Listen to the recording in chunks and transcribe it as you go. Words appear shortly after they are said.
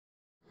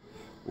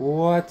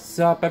What's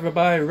up,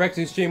 everybody? Rex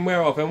Extreme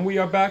Werewolf, and we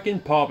are back in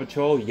Paw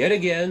Patrol yet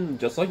again,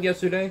 just like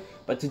yesterday.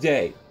 But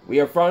today, we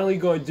are finally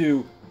going to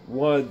do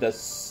one of the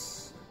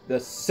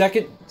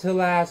second to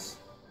last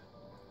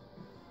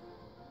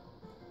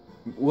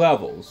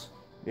levels.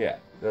 Yeah,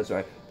 that's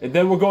right. And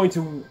then we're going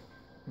to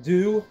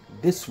do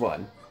this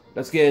one.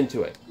 Let's get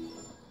into it.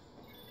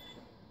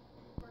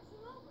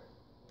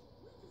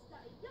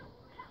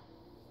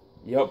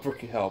 Yelp for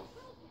help.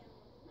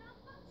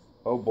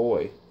 Oh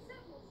boy.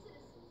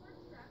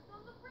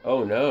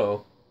 Oh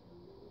no.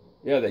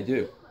 Yeah, they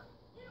do.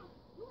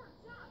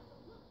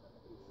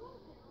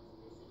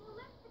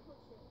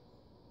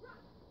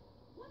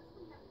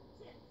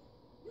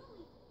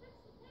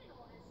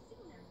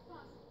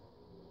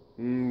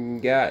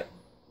 Got it.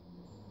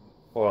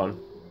 Hold on.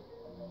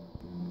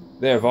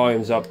 Their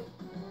volume's up.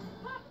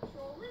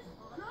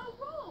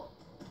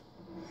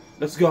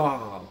 Let's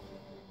go.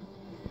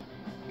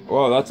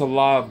 Whoa, that's a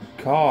lot of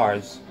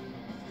cars.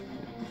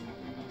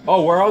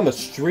 Oh, we're on the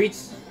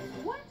streets?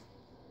 What?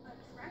 A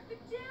traffic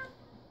jam?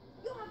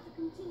 You'll have to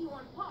continue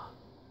on Pop.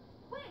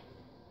 Quick!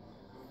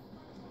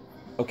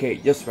 Okay,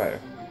 yes, Ryder.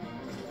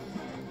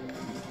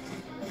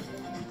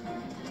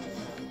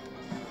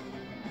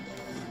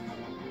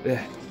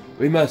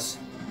 We must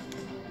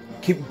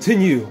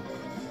continue.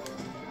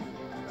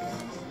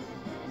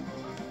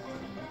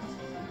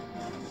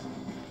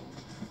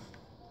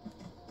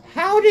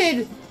 How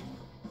did...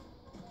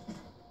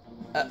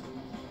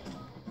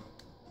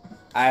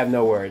 I have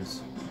no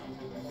words.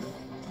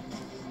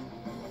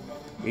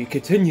 We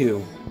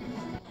continue.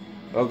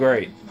 Oh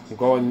great, I'm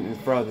going in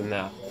front of them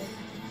now. You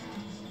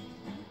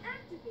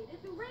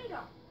activated the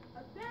radar.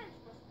 A bench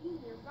must be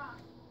nearby.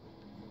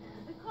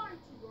 Add the card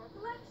to your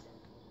collection.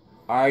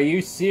 Are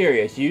you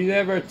serious? You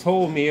never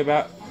told me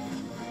about...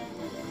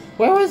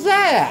 Where was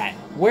that?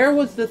 Where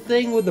was the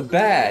thing with the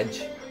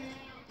badge?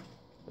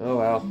 Oh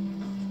well.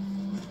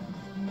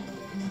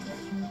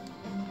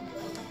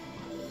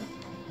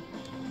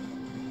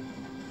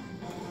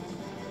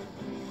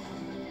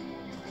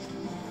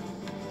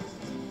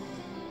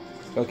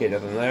 Okay,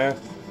 nothing there.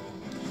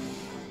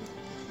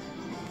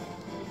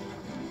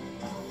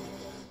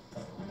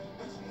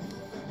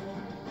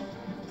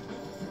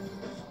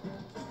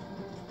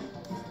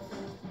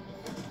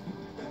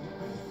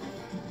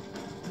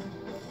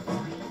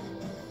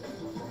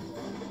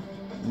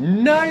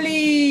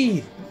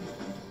 Nully!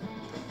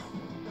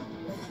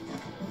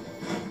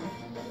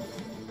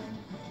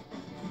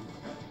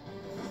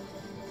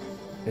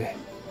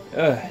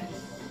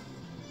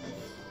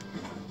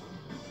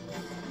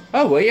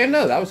 Oh, well, yeah,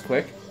 no, that was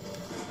quick.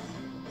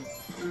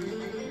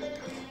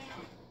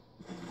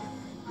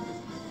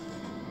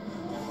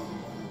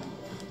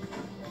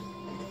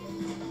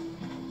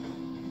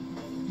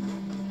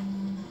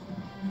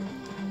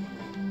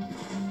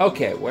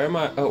 Okay, where am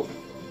I? Oh,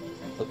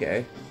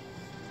 okay.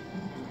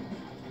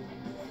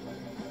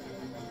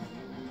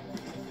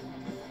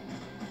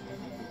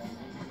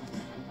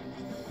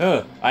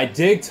 I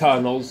dig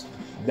tunnels.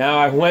 Now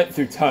I went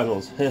through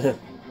tunnels.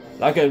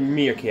 Like a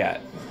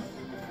meerkat.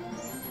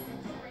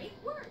 Great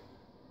work.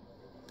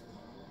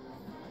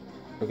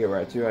 Okay, we're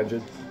at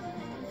 200.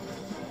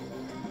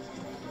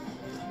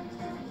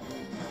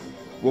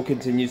 We'll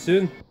continue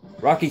soon.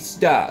 Rocky's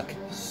stuck.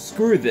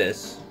 Screw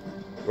this.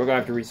 We're gonna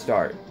have to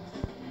restart.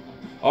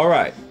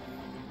 Alright.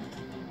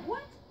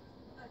 What?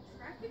 A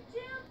traffic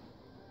jam?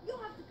 You'll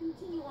have to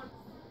continue on.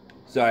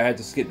 So I had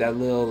to skip that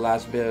little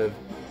last bit of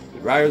the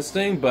Ryder's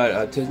thing,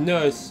 but to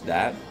notice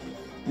that,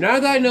 now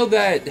that I know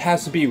that it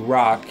has to be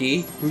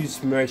Rocky who's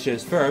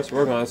smashes first,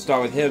 we're gonna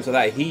start with him so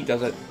that he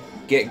doesn't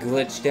get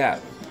glitched out.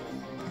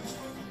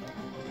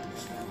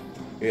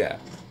 Yeah,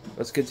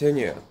 let's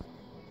continue.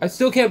 I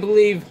still can't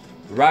believe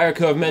Ryder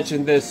could have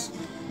mentioned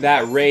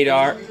that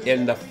radar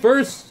in the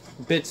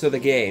first bits of the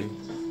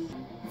game.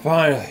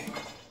 Finally.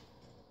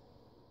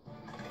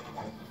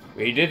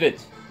 We did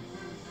it.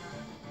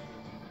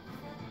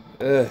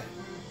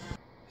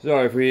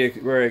 Sorry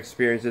if we're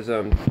experiencing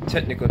some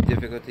technical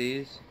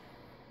difficulties.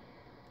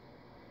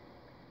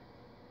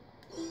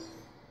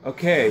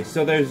 Okay,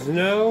 so there's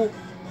no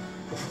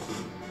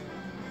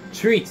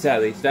treats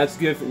at least. That's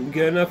good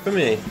enough for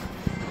me.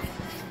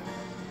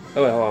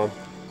 Oh wait, hold on.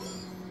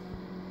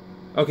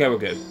 Okay, we're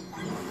good.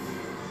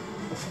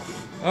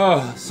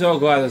 Oh, so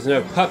glad there's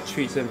no pup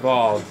treats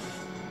involved.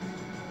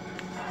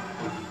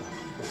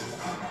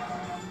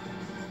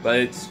 But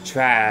it's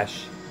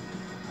trash.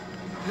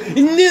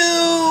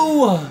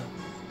 No!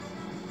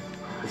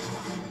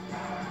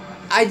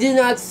 I did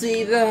not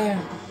see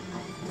that.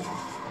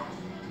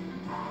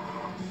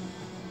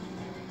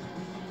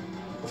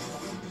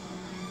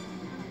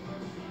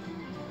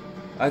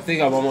 I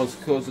think I'm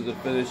almost close to the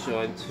finish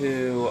line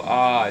too.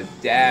 Ah,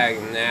 dag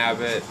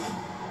nabbit.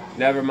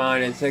 Never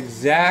mind, it's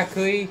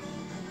exactly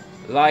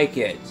like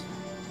it.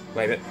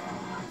 Wait a minute.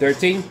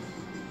 13?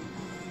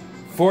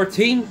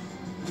 14?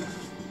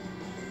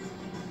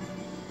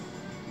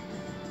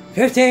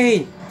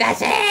 15!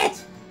 That's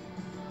it!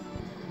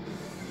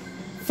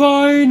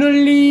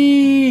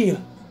 Finally!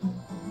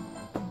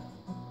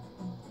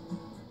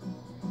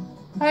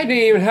 I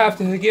didn't even have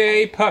to get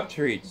any pup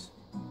treats.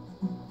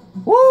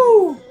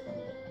 Woo!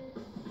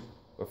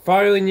 We're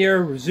finally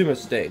near Zuma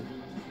State.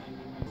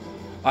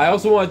 I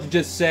also wanted to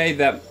just say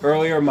that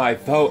earlier my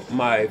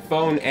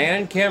phone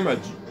and camera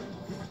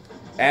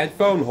and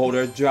phone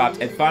holder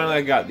dropped, and finally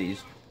I got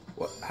these.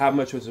 How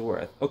much was it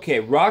worth?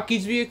 Okay,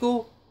 Rocky's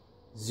vehicle,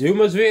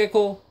 Zuma's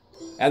vehicle,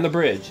 and the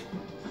bridge.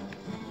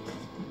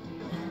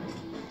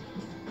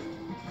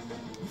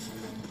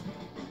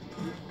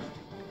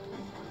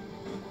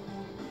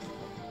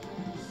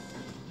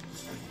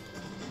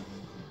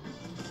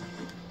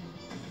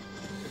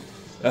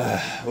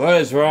 What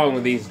is wrong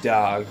with these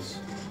dogs?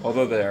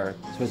 Although they're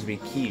supposed to be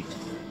cute.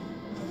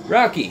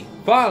 Rocky,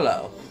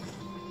 follow!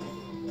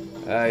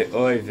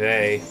 Oy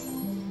vey.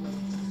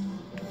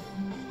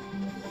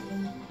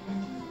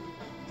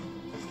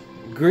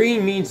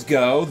 Green means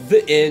go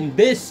in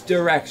this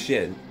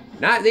direction.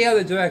 Not the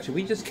other direction.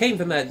 We just came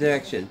from that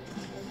direction.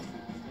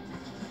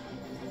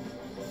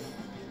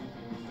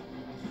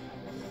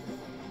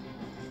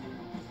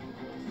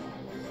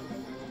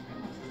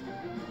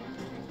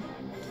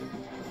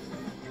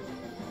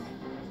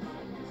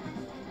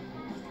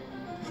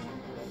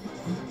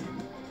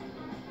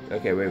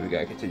 Okay, wait, we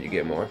gotta continue to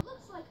get more.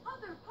 Looks like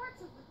other parts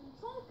of the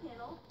control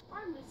panel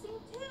are missing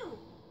too.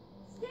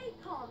 Stay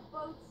calm,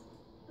 folks.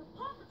 The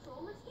Paw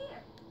Patrol is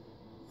here.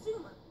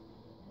 Zuma,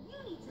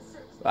 you need to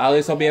search. Well, at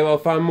least I'll be able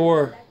to find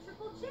more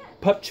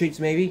pup treats,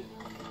 maybe.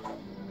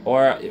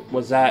 Or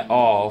was that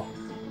all?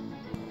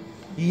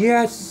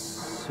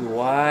 Yes.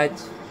 What?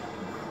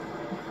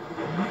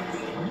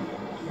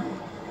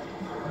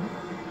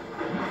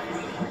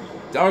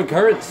 Darn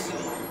currents.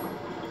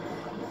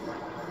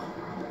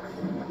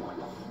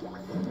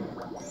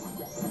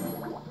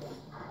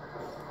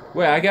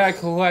 Wait, I gotta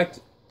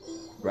collect.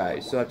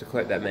 Right, still have to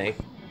collect that many.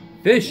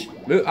 Fish!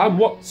 I'm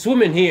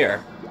swimming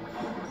here!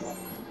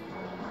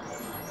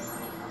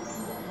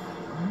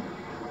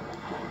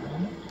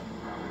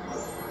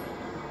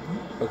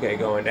 Okay,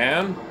 going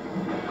down.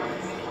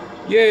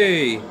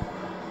 Yay!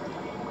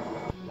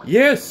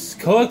 Yes!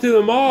 Collected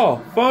them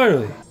all!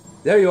 Finally!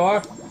 There you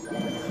are!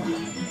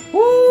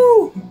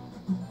 Woo!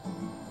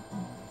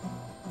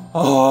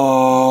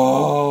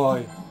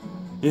 Oh!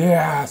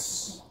 Yes!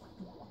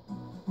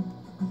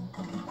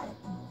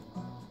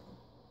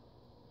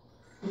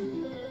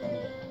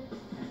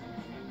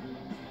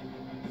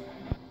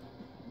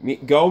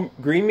 Go,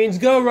 green means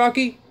go,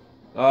 Rocky.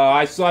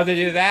 I still have to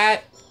do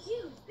that.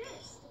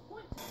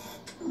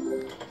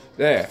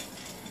 There.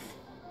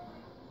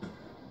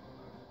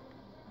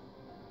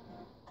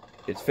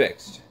 It's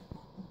fixed.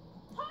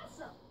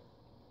 Awesome.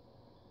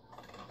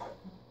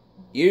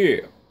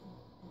 Yeah.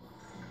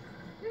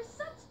 You're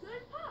such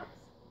good pups.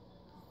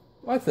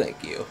 Why,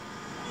 thank you.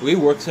 We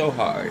worked so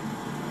hard.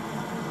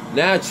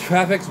 Now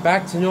traffic's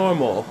back to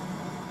normal.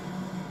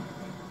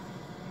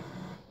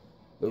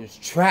 Those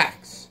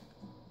tracks.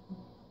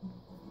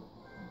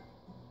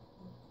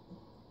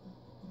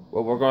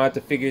 Well, we're gonna have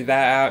to figure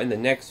that out in the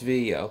next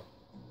video.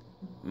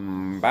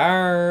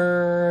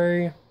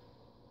 Bye.